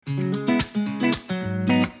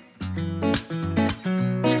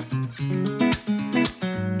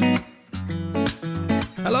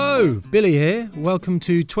Hello, Billy here. Welcome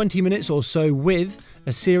to 20 Minutes or So With,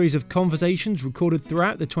 a series of conversations recorded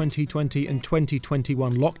throughout the 2020 and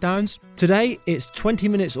 2021 lockdowns. Today, it's 20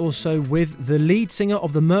 Minutes or So with the lead singer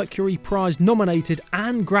of the Mercury Prize nominated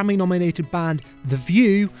and Grammy nominated band The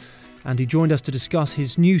View, and he joined us to discuss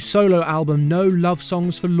his new solo album No Love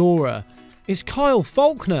Songs for Laura. It's Kyle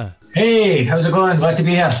Faulkner. Hey, how's it going? Glad to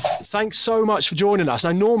be here. Thanks so much for joining us.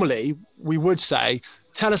 Now, normally we would say,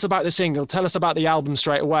 tell us about the single, tell us about the album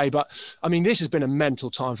straight away. But I mean, this has been a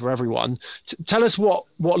mental time for everyone. Tell us what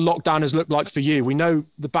lockdown has looked like for you. We know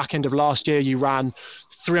the back end of last year, you ran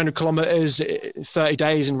 300 kilometers, 30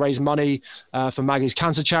 days and raised money for Maggie's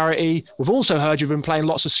cancer charity. We've also heard you've been playing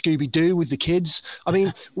lots of Scooby-Doo with the kids. I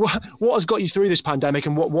mean, what has got you through this pandemic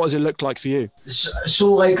and what has it looked like for you?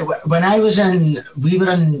 So like when we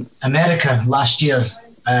were in America last year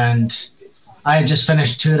and I had just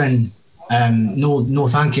finished touring No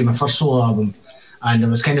Thank You, my first solo album, and I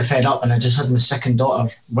was kind of fed up and I just had my second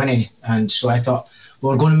daughter, Winnie, and so I thought,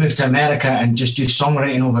 well, we're going to move to America and just do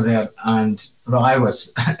songwriting over there, and well, I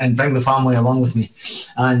was, and bring the family along with me,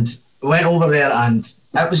 and went over there and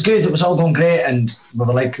it was good, it was all going great, and we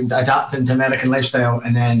were like adapting to American lifestyle,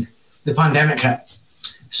 and then the pandemic hit.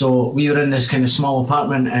 So we were in this kind of small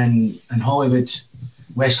apartment in Hollywood,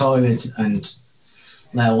 West Hollywood, and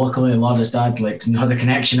luckily Laura's dad had a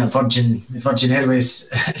connection at Virgin Airways.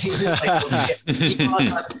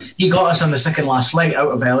 he got us on the second last flight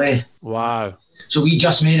out of LA. Wow. So we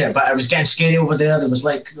just made it, but it was getting scary over there. There was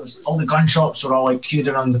all the gun shops were all like queued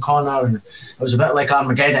around the corner, and it was a bit like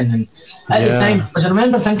Armageddon. And at the time, I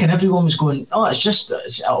remember thinking everyone was going, "Oh,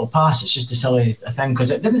 it'll pass. It's just a silly thing,"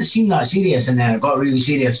 because it didn't seem that serious, and then it got really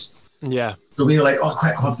serious. Yeah. So we were like, "Oh,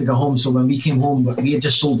 quick, we'll have to go home." So when we came home, we had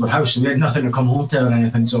just sold our house, and we had nothing to come home to or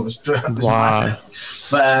anything. So it was wow. Mad.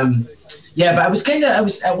 But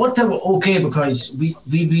it worked out okay because we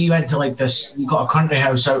went to like this. We got a country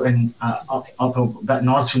house out in up a bit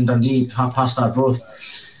north from Dundee, past Arbroath,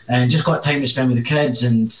 and just got time to spend with the kids.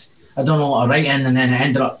 And I done a lot of writing, and then I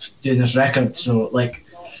ended up doing this record. So like,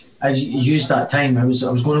 I used that time. I was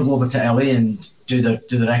going to go over to LA and do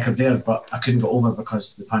the record there, but I couldn't go over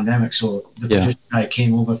because of the pandemic. So the producer guy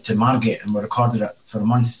came over to Margate and we recorded it for a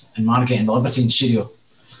month in Margate in the Libertine studio.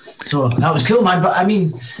 So that was cool, man. But I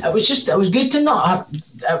mean, it was good to not.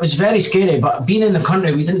 It was very scary, but being in the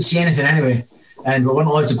country, we didn't see anything anyway, and we weren't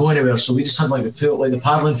allowed to go anywhere. So we just had like the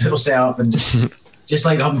paddling pool set up and just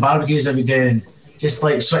like having barbecues every day and just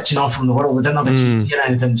like switching off from the world. We didn't have a TV or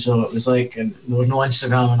anything, so it was like, and there was no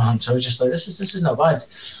Instagram or nothing. So I was just like, this is not bad.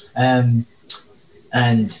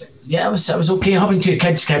 And yeah, it was okay. Having two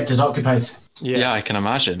kids kept us occupied. Yeah, I can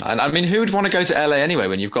imagine. And I mean, who would want to go to LA anyway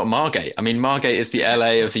when you've got Margate? I mean, Margate is the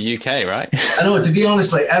LA of the UK, right? I know, to be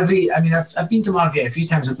honest, I've been to Margate a few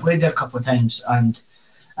times. I've played there a couple of times, and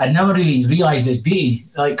I never really realised its beauty.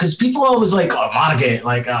 Like, because people always like, oh, Margate,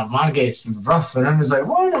 Margate's rough, and I was like,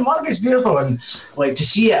 well, no, Margate's beautiful, and like to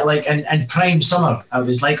see it like in prime summer, it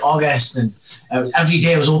was like August, and every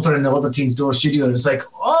day I was opening the Libertines Door studio, and it was like,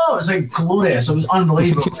 oh, it was like glorious. It was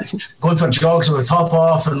unbelievable. Going for jogs with the top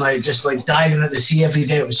off and like just like diving at the sea every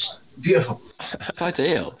day. It was beautiful. It's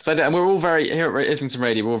ideal. And we're all here at Islington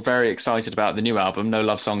Radio, we're all very excited about the new album, No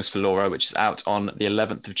Love Songs for Laura, which is out on the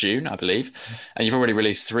 11th of June, I believe. And you've already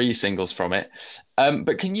released 3 singles from it.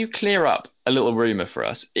 But can you clear up a little rumour for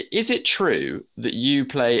us? Is it true that you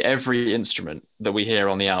play every instrument that we hear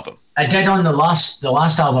on the album? I did on the last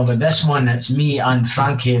album, but this one, it's me and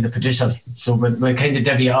Frankie, the producer. So we kind of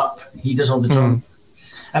divvy it up. He does all the drum.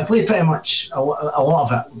 I play pretty much a lot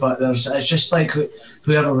of it, but it's just like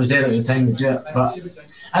whoever was there at the time would do it. But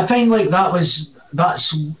I find like I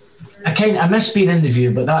miss being in the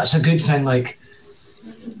View, but that's a good thing, like,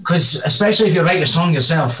 because especially if you write a song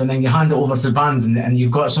yourself and then you hand it over to the band and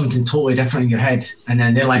you've got something totally different in your head, and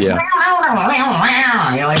then they're like, you're like,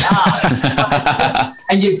 ah.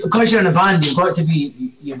 And because you're in a band, you've got to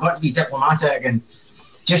be diplomatic, and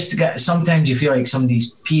just to get, sometimes you feel like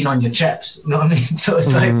somebody's peeing on your chips, you know what I mean? So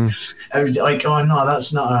it's like, I was like, oh no,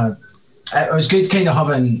 that's not it was good kind of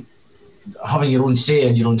having your own say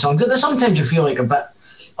in your own songs. Sometimes you feel like a bit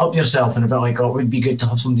up yourself and a bit like, oh, it would be good to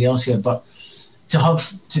have somebody else here, but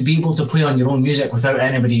to be able to play on your own music without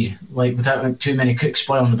anybody, like without like too many cooks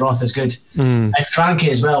spoiling the broth is good. And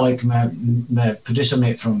Frankie as well, like my producer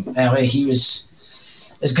mate from LA,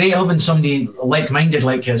 it's great having somebody like-minded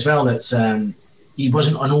like you as well. That's he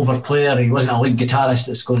wasn't an overplayer, he wasn't a lead guitarist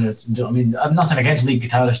that's going to, I mean, I'm nothing against lead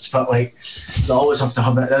guitarists, but like they always have to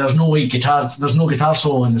have it. There's no guitar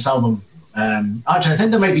solo in this album Actually, I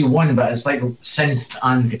think there might be one, but it's like synth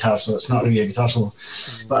and guitar, so it's not really a guitar solo.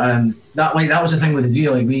 But that was the thing with the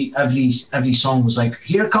video. Like every song was like,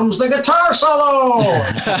 "Here comes the guitar solo!"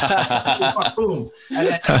 Boom,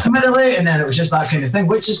 and then and then it was just that kind of thing,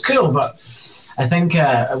 which is cool. But I think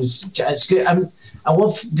it's good. I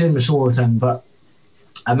love doing the solo thing, but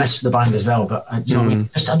I miss the band as well. But you know,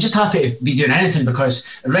 I'm just happy to be doing anything, because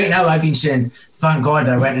right now I've been saying, thank God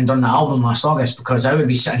I went and done the album last August, because I would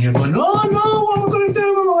be sitting here going, oh no, what am I going to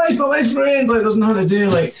do with my life? My life's ruined. Like, there's nothing to do.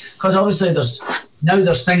 Like, because obviously there's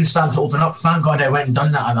things starting to open up. Thank God I went and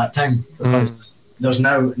done that at that time, because there's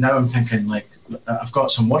now I'm thinking, like, I've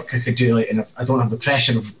got some work I could do, like, and I don't have the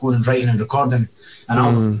pressure of going and writing and recording an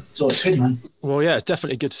album. So it's good, man. Well, yeah, it's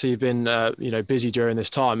definitely good to see you've been, busy during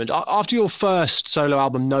this time. And after your first solo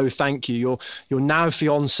album, No Thank You, your now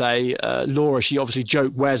fiance, Laura, she obviously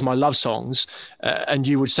joked, "Where's my love songs?" And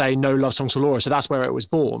you would say no love songs for Laura. So that's where it was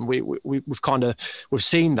born. We've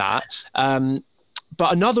seen that.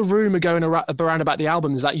 But another rumour going around about the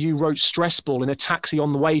album is that you wrote Stress Ball in a taxi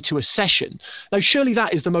on the way to a session. Now, surely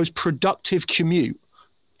that is the most productive commute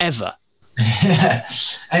ever. I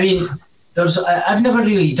mean, I've never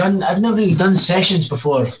really done sessions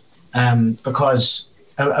before, because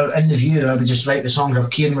in the View I would just write the songs, or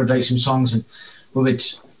Kieran would write some songs, and we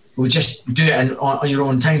would just do it on your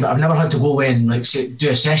own time. But I've never had to go away and do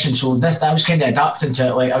a session. So I was kind of adapting to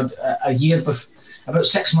it. Like about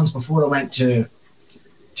 6 months before I went to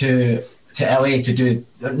LA to do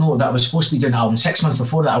that was supposed to be doing an album. 6 months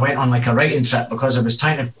before that I went on like a writing trip, because I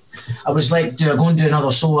was like, do I go and do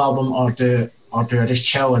another solo album, or do I just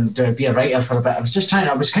chill and be a writer for a bit? I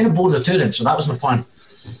was kind of bored of touring, so that was my plan.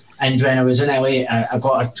 And when I was in LA, I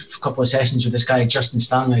got a couple of sessions with this guy Justin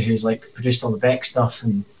Stanley, who's like produced all the Beck stuff,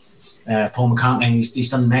 and Paul McCartney. He's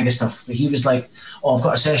done mega stuff. But he was like, "Oh, I've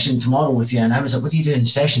got a session tomorrow with you," and I was like, "What do you do in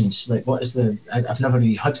sessions? Like, what is I've never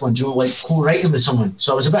really had one. Do you know, like co-writing with someone?"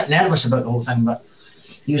 So I was a bit nervous about the whole thing, but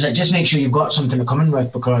he was like, "Just make sure you've got something to come in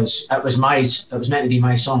with, because it was meant to be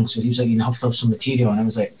my song." So he was like, "You have to have some material," and I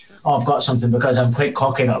was like, "Oh, I've got something," because I'm quite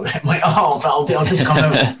cocky. I'm like, "Oh, I'll just come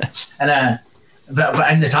out." And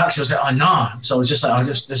but in the taxi, I was like, "Oh no!" So I was just like,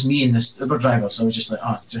 just me and this Uber driver." So I was just like,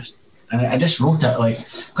 and I just wrote it, like,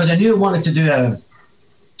 because I knew I wanted to do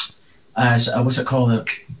what's it called?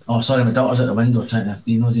 Oh, sorry, my daughter's at the window trying to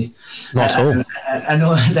be nosy. Not at all. I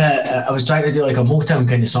know that I was trying to do like a Motown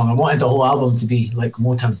kind of song. I wanted the whole album to be like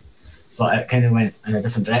Motown, but it kind of went in a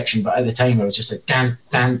different direction. But at the time, I was just like, dan,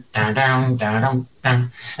 dan, dan, dan, dan,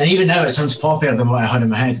 dan. And even now, it sounds poppier than what I had in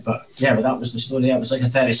my head. But yeah, that was the story. It was like a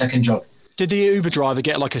 30-second job. Did the Uber driver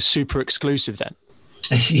get like a super exclusive then?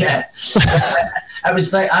 Yeah. I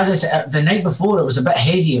was like, as I said, the night before it was a bit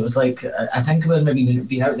hazy. It was like, I think we had maybe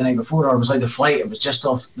been out the night before, or it was like the flight. It was just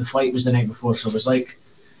off. The flight was the night before, so it was like,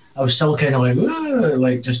 I was still kind of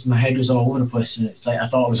like just my head was all over the place, and it's like I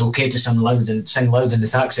thought it was okay to sing loud in the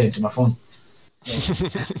taxi into my phone. So.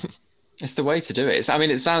 It's the way to do it.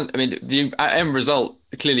 The end result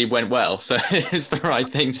clearly went well, so it's the right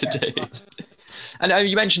thing to do. And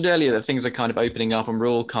you mentioned earlier that things are kind of opening up, and we're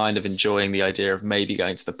all kind of enjoying the idea of maybe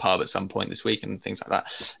going to the pub at some point this week and things like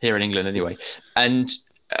that, here in England anyway. And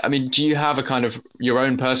I mean, do you have a kind of your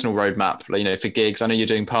own personal roadmap, for gigs? I know you're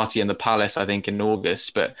doing Party in the Palace, I think, in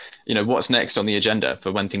August, but what's next on the agenda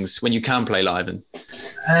for when you can play live?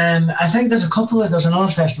 And I think there's another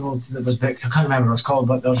festival that was booked. I can't remember what it's called,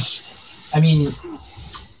 but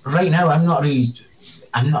right now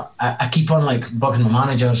I keep on like bugging my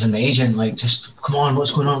managers and my agent, like, just come on,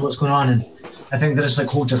 what's going on? And I think there's like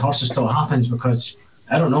Hold Your Horses still happens, because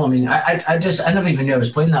I don't know. I mean, I never even knew I was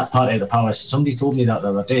playing that Party at the Palace. Somebody told me that the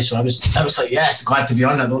other day, so I was like, yes, glad to be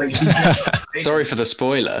on it. Sorry for the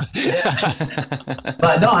spoiler.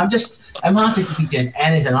 But no, I'm happy to be doing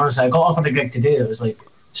anything. Honestly, I got offered a gig today. It was like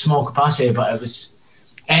small capacity, but it was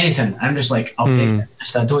anything. I'm just like, I'll take it.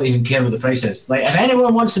 I don't even care what the price is. Like, if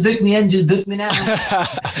anyone wants to book me in, just book me now.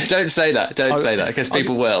 Don't say that, because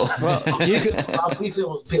people will. Well, I'll be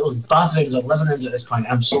people's bathrooms or living rooms at this point.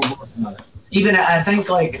 I'm so bored about it. Even I think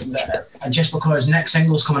like just because next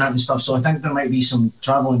single's coming out and stuff, so I think there might be some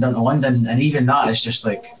travelling down to London, and even that is just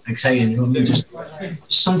like exciting. You know what I mean? Just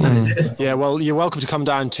something to do. Yeah, well, you're welcome to come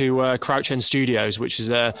down to Crouch End Studios, which is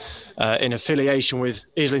in affiliation with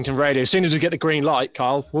Islington Radio. As soon as we get the green light,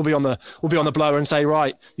 Carl, we'll be on the blower and say,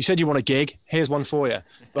 right, you said you want a gig, here's one for you.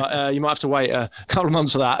 But you might have to wait a couple of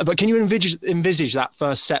months for that. But can you envisage that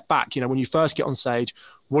first setback? When you first get on stage,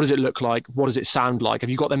 what does it look like? What does it sound like? Have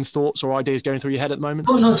you got them thoughts or ideas going through your head at the moment?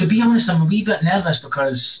 Oh no, to be honest, I'm a wee bit nervous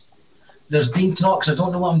because there's been talks. I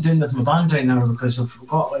don't know what I'm doing with my band right now, because I've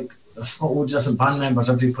got loads of different band members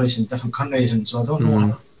every place in different countries, and so I don't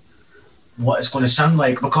know what it's going to sound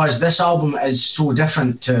like, because this album is so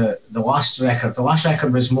different to the last record. The last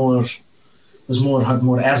record had more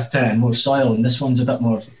earth to it and more soil, and this one's a bit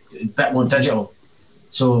more digital.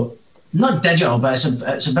 So not digital, but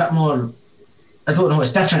it's a bit more. I don't know.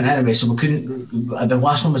 It's different anyway. So we couldn't. The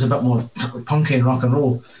last one was a bit more punky and rock and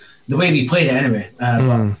roll, the way we played it anyway.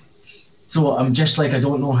 So I'm just like, I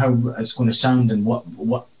don't know how it's going to sound and what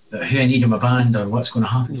who I need in my band or what's going to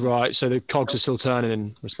happen. Right. So the cogs are still turning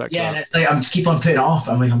in respect. Yeah, and it's like I'm just keep on putting it off.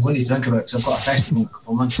 I'm like, I'm going to think about it because I've got a festival in a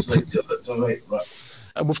couple of months. Like, to wait, but.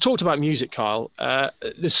 And we've talked about music, Kyle.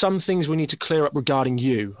 There's some things we need to clear up regarding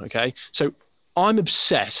you. Okay. So I'm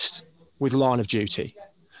obsessed with Line of Duty.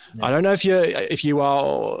 Yeah. I don't know if you are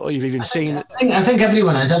or you've even seen. I think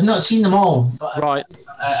everyone is. I've not seen them all. But right.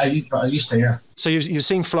 I used to, yeah. So you've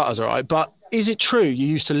seen Flutters, all right. But is it true you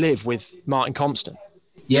used to live with Martin Compston?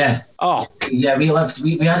 Yeah. Oh. Yeah, we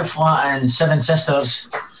had a flat in Seven Sisters,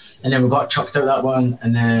 and then we got chucked out that one,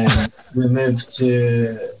 and then we moved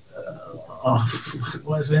to.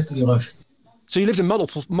 Where did we live? So you lived in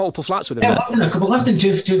multiple flats with him? Yeah, we lived in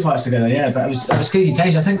two flats together. Yeah, but it was crazy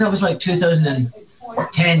times. I think that was like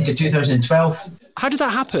 2010 to 2012. How did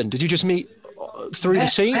that happen? Did you just meet through the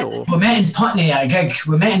scene, or? We met in Putney at a gig.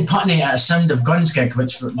 We met in Putney at a Sound of Guns gig,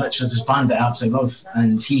 which was his band that I absolutely love,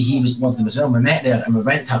 and he loved them as well. We met there, and we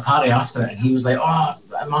went to a party after it, and he was like, "Oh,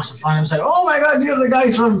 a massive fan." I was like, "Oh my God, you're the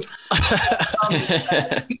guy from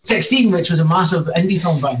 16, which was a massive indie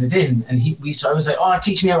film back in the day." And so I was like, "Oh,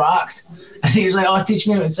 teach me how to act," and he was like, "Oh, teach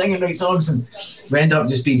me how to sing and write songs." And we ended up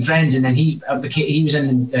just being friends. And then he was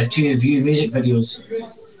in 2 View music videos,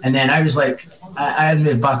 and then I was like. I had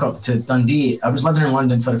moved back up to Dundee. I was living in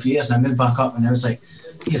London for a few years, and I moved back up, and I was like,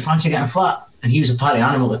 "You fancy getting a flat?" And he was a party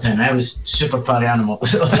animal at the time. I was super party animal.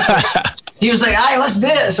 He was like, "Aye, let's do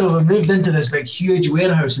it." So we moved into this big, huge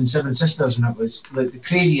warehouse in Seven Sisters, and it was like the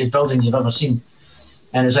craziest building you've ever seen.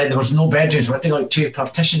 And it's like there was no bedrooms. We had to like 2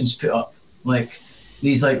 partitions put up, like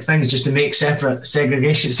these like things just to make to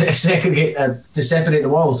separate the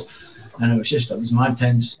walls. And it was mad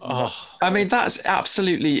times. Oh, I mean, that's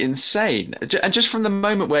absolutely insane. And just from the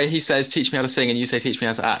moment where he says, "Teach me how to sing," and you say, "Teach me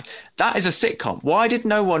how to act," that is a sitcom. Why did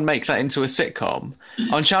no one make that into a sitcom?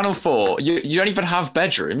 On Channel 4, you don't even have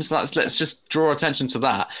bedrooms. Let's just draw attention to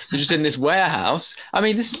that. You're just in this warehouse. I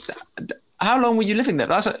mean, how long were you living there?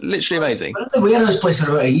 That's literally amazing. I was in the warehouse place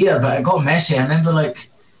for about a year, but it got messy. I remember like,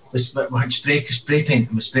 we had spray paint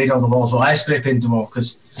and we sprayed all the walls. Well, I spray painted the wall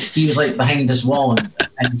because he was like behind this wall and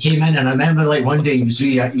he came in, and I remember like one day he was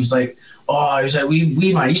like, wee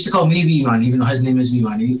man. He used to call me wee man, even though his name is wee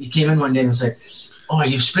man. He came in one day and was like, "Oh,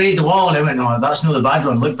 you've sprayed the wall." And I went, "No, that's not the bad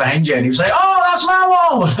one. Look behind you." And he was like, "Oh, that's my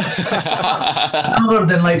wall." Never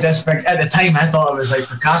been like this. But at the time, I thought it was like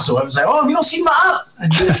Picasso. I was like, "Oh, have you not seen my art?"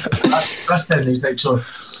 And he was like, "So."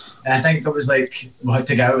 And I think it was like we had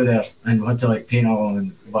to get out of there and we had to like paint all.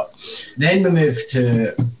 But then we moved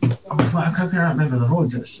to. How can I remember the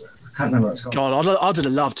road? I can't remember what it's called. God, I'd have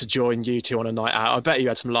loved to join you two on a night out. I bet you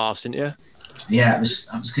had some laughs, didn't you? Yeah, it was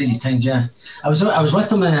crazy times. Yeah, I was with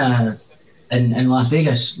them in Las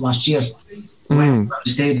Vegas last year.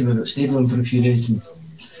 Stayed with them for a few days and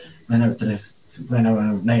went out on a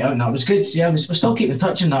night out, and that was good. Yeah, we're still keeping in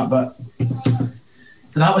touch on that, but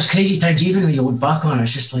that was crazy times. Even when you look back on it,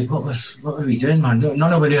 it's just like, what were we doing, man?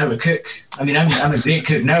 None of us knew how to cook. I mean, I'm a great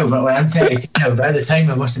cook now, but like, I'm 33 now. But at the time,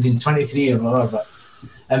 I must have been 23 or whatever.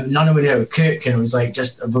 But none of us knew how to cook, and it was like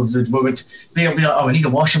just we would be like, "Oh, we need a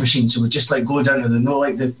washing machine," so we'd just like go down to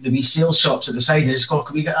the wee sales shops at the side and just go,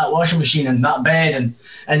 "Can we get that washing machine and that bed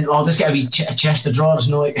and I'll just get a wee chest of drawers,"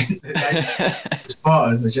 like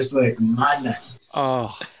spot. It was just like madness.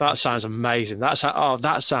 Oh, that sounds amazing. That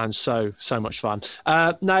sounds so much fun.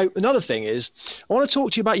 Now, another thing is, I want to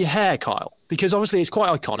talk to you about your hair, Kyle, because obviously it's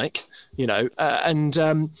quite iconic, you know,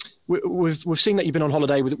 and we've seen that you've been on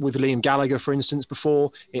holiday with Liam Gallagher, for instance,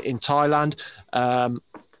 before in Thailand.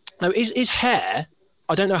 Now, is hair?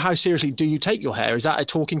 I don't know how seriously do you take your hair? Is that a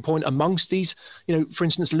talking point amongst these, you know, for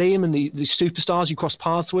instance, Liam and the superstars you cross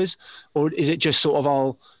paths with, or is it just sort of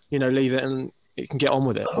I'll, you know, leave it and it can get on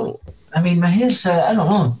with it? Or? I mean, my hair's, I don't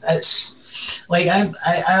know. It's like, I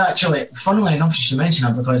actually, funnily enough, you should mention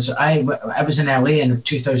it, because I was in LA in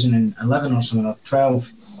 2011 or something, or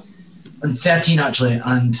 12, and 13 actually,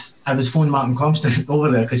 and I was phoning Martin Compston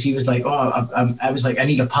over there because he was like, I was like, I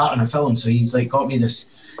need a part in a film. So he's like, got me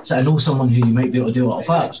this, so I know someone who you might be able to do a little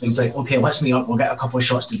part. So he's like, okay, let's meet up, we'll get a couple of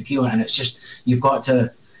shots to tequila, and it's just, you've got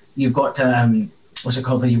to what's it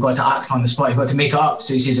called? You've got to act on the spot. You've got to make it up.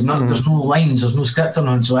 So he says, there's no lines, there's no script on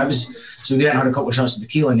none. So we went and had a couple of shots of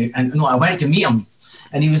tequila, and I went to meet him,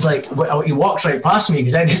 and he was like, he walked right past me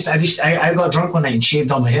because I got drunk one night and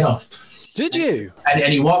shaved all my hair off. Did you?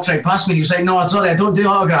 And he walked right past me. He was like, "No, sorry, I don't do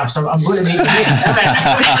autographs. I'm going to make you."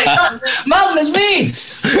 I was like, "Mum, it's me."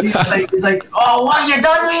 He's like, "Oh, what you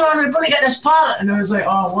done, me? We're going to get this part." And I was like,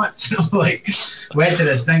 "Oh, what?" So like, went to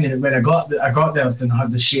this thing, and when I got there, and I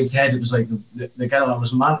had this shaved head. It was like the girl that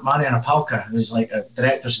was Mariana Palka, who was like a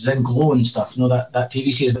director. She's in Glow and stuff. You know that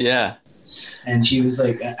TV series. Yeah. And she was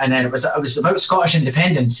like, and then it was about Scottish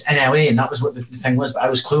independence in LA, and that was what the thing was. But I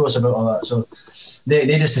was clueless about all that, so. They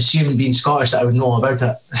just assumed being Scottish that I would know all about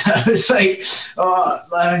it. I was like,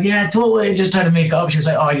 yeah, totally, just trying to make it up. She was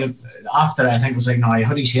like, after it, I think it was like, no, he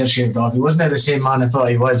had his hair shaved off. He wasn't the same man I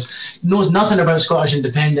thought he was. Knows nothing about Scottish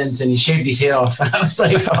independence, and he shaved his hair off. And I was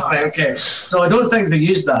like, all right, okay. So I don't think they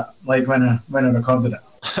used that like when I recorded it.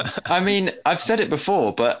 I mean, I've said it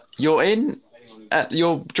before, but you're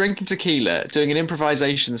drinking tequila, doing an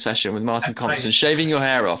improvisation session with Martin Compston, shaving your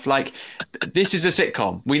hair off. Like, this is a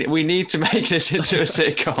sitcom. We need to make this into a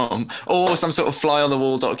sitcom or some sort of fly on the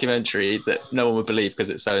wall documentary that no one would believe because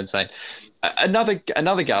it's so insane. Another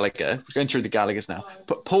Gallagher, we're going through the Gallaghers now,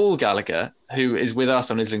 but Paul Gallagher, who is with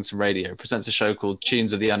us on Islington Radio, presents a show called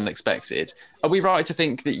Tunes of the Unexpected. Are we right to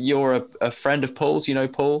think that you're a friend of Paul's? You know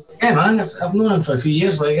Paul? Yeah, man. I've known him for a few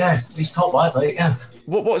years. Like, yeah, he's top lad. Like, yeah.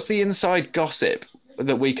 What's the inside gossip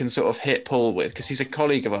that we can sort of hit Paul with? Because he's a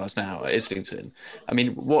colleague of ours now at Islington. I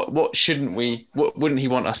mean, what wouldn't he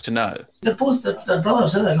want us to know? They're both they're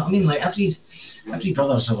brothers, isn't it? I mean, like every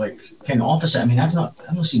brothers are like kind of opposite. I mean, I've not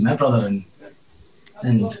seen my brother in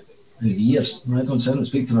years. I don't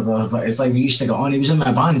speak to my brother, but it's like we used to get on. He was in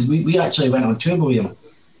my band. We actually went on tour with him.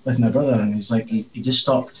 With my brother, and he's like, he just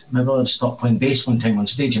stopped. My brother stopped playing bass one time on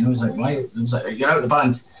stage, and I was like, why? I was like, you're out of the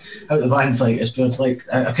band. Like it's like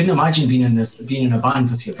I couldn't imagine being in a band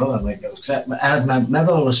with your brother. Like, I had my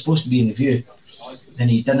brother was supposed to be in The View, and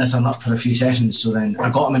he didn't turn up for a few sessions. So then I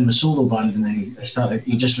got him in my solo band, and then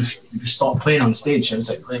he just stopped playing on stage. I was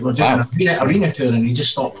like we're doing an arena tour, and he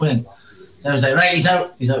just stopped playing. So I was like, right, he's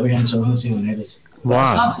out again. So I'm not seeing what it is.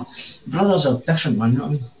 Wow, brothers are different, man. You know what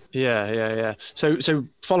I mean? Yeah. So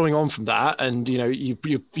following on from that, and you know,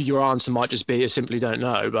 your answer might just be I simply don't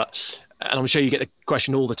know, and I'm sure you get the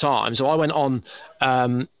question all the time. So I went on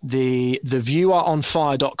the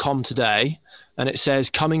vieweronfire.com today, and it says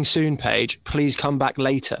coming soon page. Please come back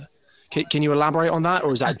later. Can you elaborate on that,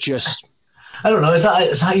 or is that just? I don't know. Is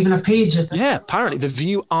that even a page? Yeah, apparently the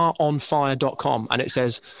vieweronfire.com, and it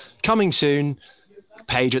says coming soon.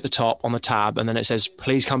 Page at the top on the tab, and then it says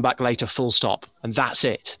please come back later, full stop, and that's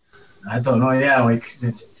it. I don't know. Yeah, like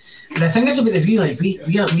the thing is about The View, like we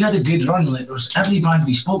had a good run. Like there was every band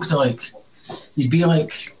we spoke to, like you'd be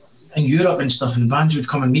like in Europe and stuff, and bands would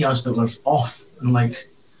come and meet us that were off, and like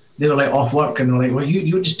they were like off work, and they're like, well,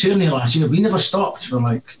 you were just touring here last year. We never stopped for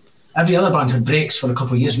like every other band had breaks for a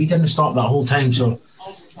couple of years. We didn't stop that whole time, so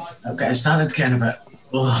it started kind of a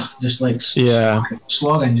bit, just like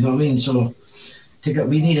slogging. You know what I mean? So.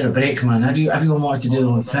 We needed a break, man. Everyone wanted to do their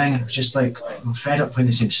own thing. It was just like I'm fed up playing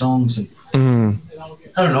the same songs, and I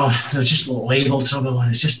don't know. There's just label trouble,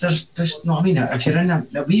 and it's just there's no. I mean, if you're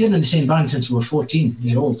we've been in the same band since we were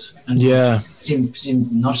 14-year-olds, and same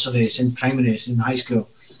nursery, same primary, same high school.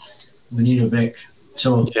 We need a break.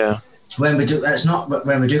 So when we do,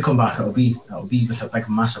 when we do come back, it'll be with a big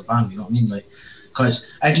massive band. You know what I mean? Like. Because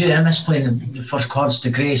I miss playing the first chords to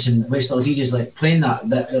Grace and Waste Little DJs, like playing that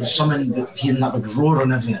there's something hearing that big roar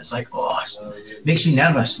and everything. It's like, it makes me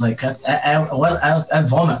nervous. Like I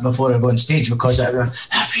vomit before I go on stage because it's like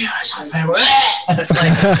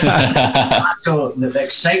so the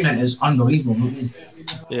excitement is unbelievable. You know what I mean?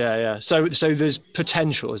 Yeah. So there's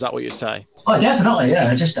potential. Is that what you'd say? Oh, definitely.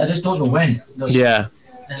 Yeah. I just don't know when. But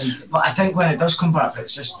I think when it does come back,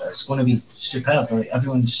 it's going to be superb. Like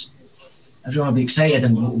everyone will be excited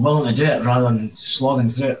and willing to do it rather than slogging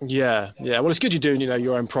through it. Yeah. Well, it's good you're doing,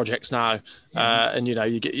 your own projects now, and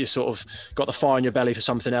you sort of got the fire in your belly for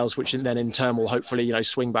something else, which then in turn will hopefully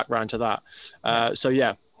swing back round to that. So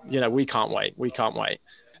yeah, we can't wait.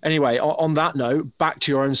 Anyway, on that note, back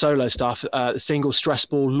to your own solo stuff. The single Stress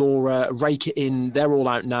Ball, Laura, Rake It In, they're all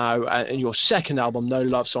out now. And your second album, No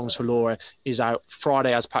Love Songs for Laura, is out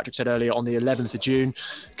Friday, as Patrick said earlier, on the 11th of June.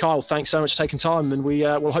 Kyle, thanks so much for taking time, and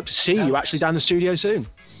we'll hope to see you actually down the studio soon.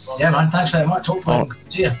 Yeah, man, thanks very much. Hopefully,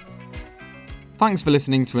 see you. Thanks for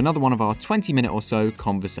listening to another one of our 20-minute or so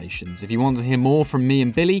conversations. If you want to hear more from me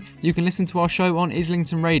and Billy, you can listen to our show on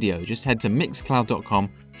Islington Radio. Just head to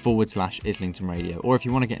mixcloud.com/Islington Radio. Or if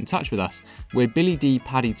you want to get in touch with us, we're Billy D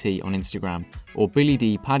Paddy T on Instagram or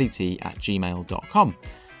billydpaddyt@gmail.com.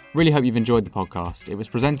 Really hope you've enjoyed the podcast. It was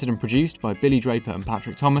presented and produced by Billy Draper and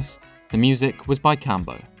Patrick Thomas. The music was by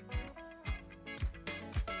Cambo.